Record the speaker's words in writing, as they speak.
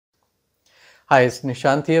Hi, it's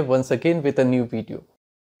Nishant here once again with a new video.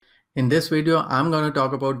 In this video, I'm going to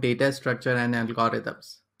talk about data structure and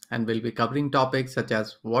algorithms, and we'll be covering topics such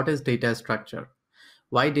as what is data structure,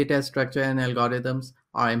 why data structure and algorithms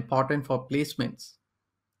are important for placements,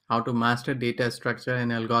 how to master data structure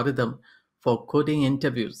and algorithm for coding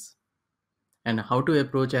interviews, and how to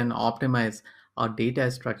approach and optimize a data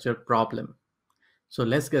structure problem. So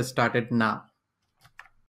let's get started now.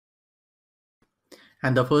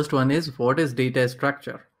 And the first one is, what is data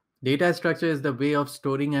structure? Data structure is the way of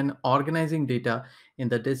storing and organizing data in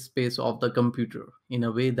the disk space of the computer in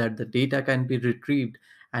a way that the data can be retrieved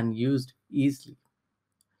and used easily.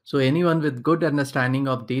 So anyone with good understanding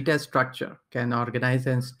of data structure can organize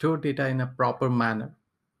and store data in a proper manner.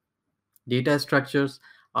 Data structures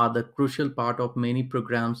are the crucial part of many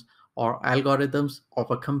programs or algorithms of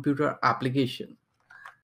a computer application.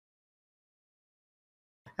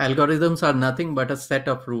 Algorithms are nothing but a set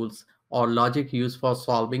of rules or logic used for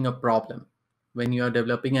solving a problem. When you are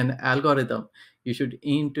developing an algorithm, you should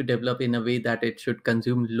aim to develop in a way that it should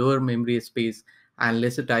consume lower memory space and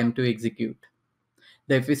lesser time to execute.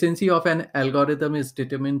 The efficiency of an algorithm is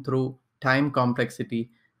determined through time complexity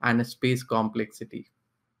and space complexity.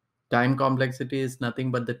 Time complexity is nothing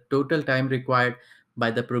but the total time required by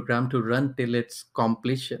the program to run till its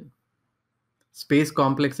completion. Space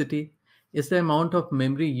complexity is the amount of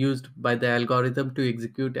memory used by the algorithm to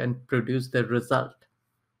execute and produce the result.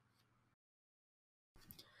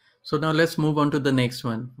 So now let's move on to the next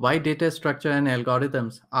one. Why data structure and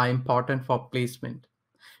algorithms are important for placement.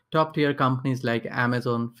 Top tier companies like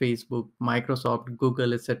Amazon, Facebook, Microsoft,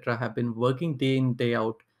 Google, etc. have been working day in, day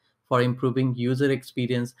out for improving user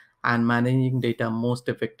experience and managing data most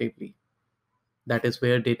effectively. That is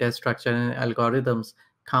where data structure and algorithms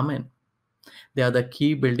come in. They are the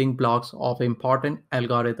key building blocks of important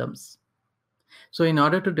algorithms. So, in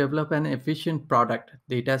order to develop an efficient product,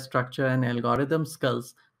 data structure and algorithm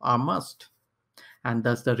skills are must. And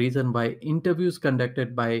that's the reason why interviews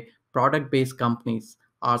conducted by product based companies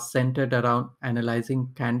are centered around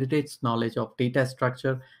analyzing candidates' knowledge of data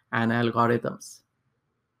structure and algorithms.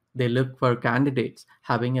 They look for candidates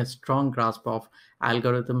having a strong grasp of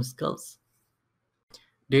algorithm skills.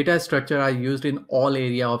 Data structure are used in all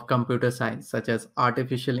areas of computer science such as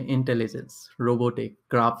artificial intelligence, robotic,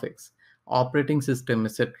 graphics, operating system,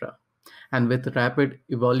 etc. And with rapid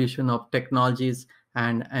evolution of technologies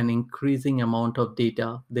and an increasing amount of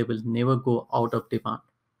data, they will never go out of demand.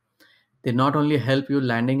 They not only help you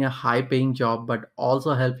landing a high paying job but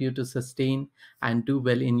also help you to sustain and do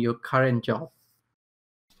well in your current job.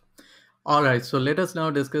 All right, so let us now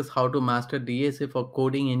discuss how to master DSA for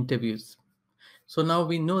coding interviews. So now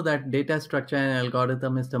we know that data structure and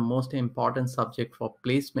algorithm is the most important subject for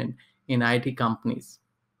placement in IT companies.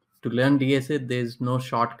 To learn DSA, there is no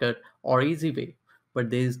shortcut or easy way, but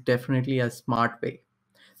there is definitely a smart way.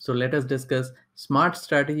 So let us discuss smart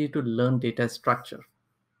strategy to learn data structure.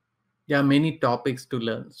 There are many topics to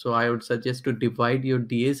learn, so I would suggest to divide your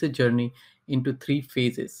DSA journey into three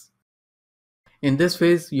phases. In this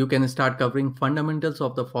phase, you can start covering fundamentals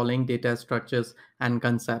of the following data structures and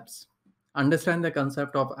concepts. Understand the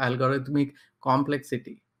concept of algorithmic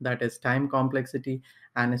complexity, that is time complexity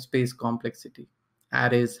and space complexity.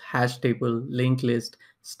 Arrays, hash table, linked list,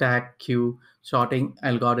 stack, queue, sorting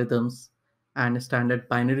algorithms, and standard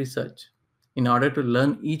binary search. In order to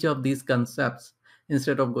learn each of these concepts,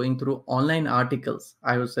 instead of going through online articles,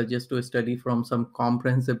 I would suggest to study from some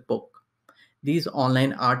comprehensive book. These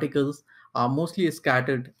online articles are mostly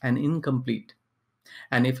scattered and incomplete.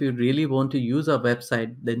 And if you really want to use a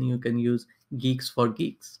website, then you can use Geeks for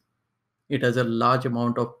Geeks. It has a large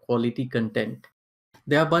amount of quality content.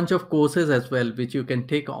 There are a bunch of courses as well which you can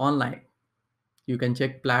take online. You can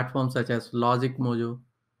check platforms such as Logic Mojo,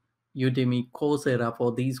 Udemy, Coursera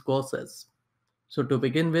for these courses. So to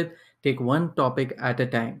begin with, take one topic at a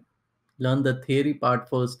time. Learn the theory part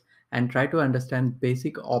first and try to understand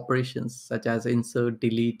basic operations such as insert,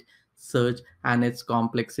 delete, search, and its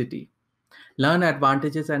complexity. Learn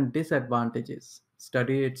advantages and disadvantages.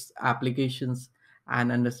 Study its applications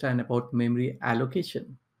and understand about memory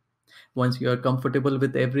allocation. Once you are comfortable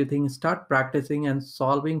with everything, start practicing and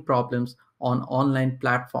solving problems on online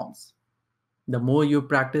platforms. The more you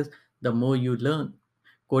practice, the more you learn.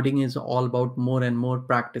 Coding is all about more and more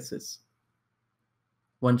practices.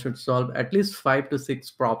 One should solve at least 5 to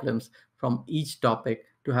 6 problems from each topic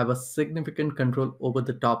to have a significant control over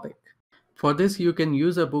the topic. For this, you can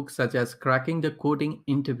use a book such as Cracking the Coding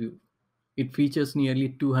Interview. It features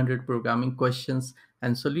nearly 200 programming questions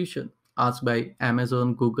and solutions asked by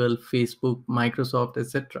Amazon, Google, Facebook, Microsoft,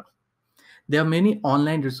 etc. There are many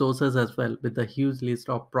online resources as well with a huge list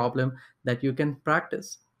of problems that you can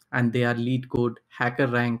practice. And they are Lead Code,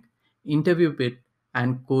 HackerRank, InterviewBit,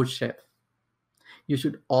 and CodeChef. You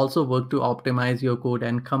should also work to optimize your code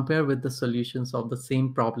and compare with the solutions of the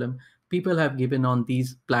same problem people have given on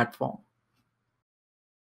these platforms.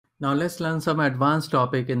 Now let's learn some advanced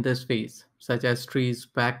topic in this phase, such as trees,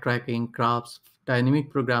 backtracking, graphs,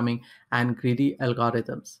 dynamic programming, and greedy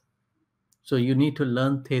algorithms. So you need to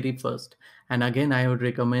learn theory first. And again, I would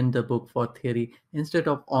recommend the book for theory instead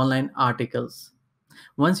of online articles.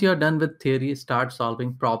 Once you are done with theory, start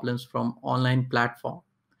solving problems from online platform.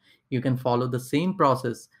 You can follow the same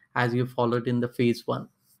process as you followed in the phase 1.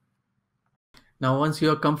 Now, once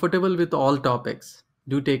you are comfortable with all topics,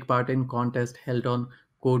 do take part in contest held on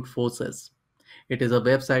Code Forces. It is a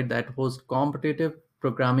website that hosts competitive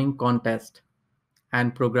programming contest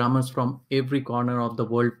and programmers from every corner of the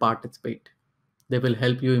world participate. They will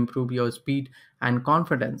help you improve your speed and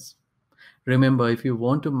confidence. Remember, if you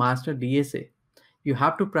want to master DSA, you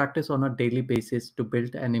have to practice on a daily basis to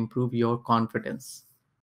build and improve your confidence.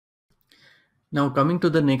 Now, coming to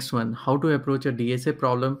the next one, how to approach a DSA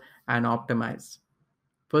problem and optimize.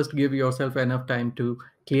 First, give yourself enough time to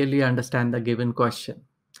clearly understand the given question.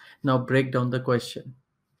 Now, break down the question.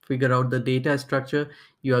 Figure out the data structure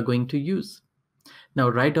you are going to use. Now,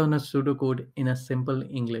 write down a pseudocode in a simple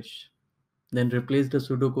English. Then replace the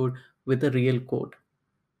pseudocode with a real code.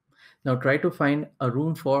 Now, try to find a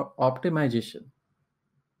room for optimization.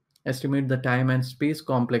 Estimate the time and space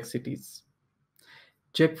complexities.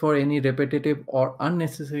 Check for any repetitive or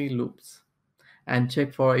unnecessary loops. And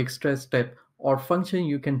check for extra step or function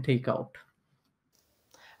you can take out.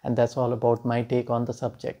 And that's all about my take on the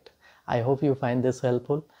subject. I hope you find this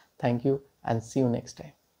helpful. Thank you and see you next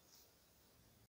time.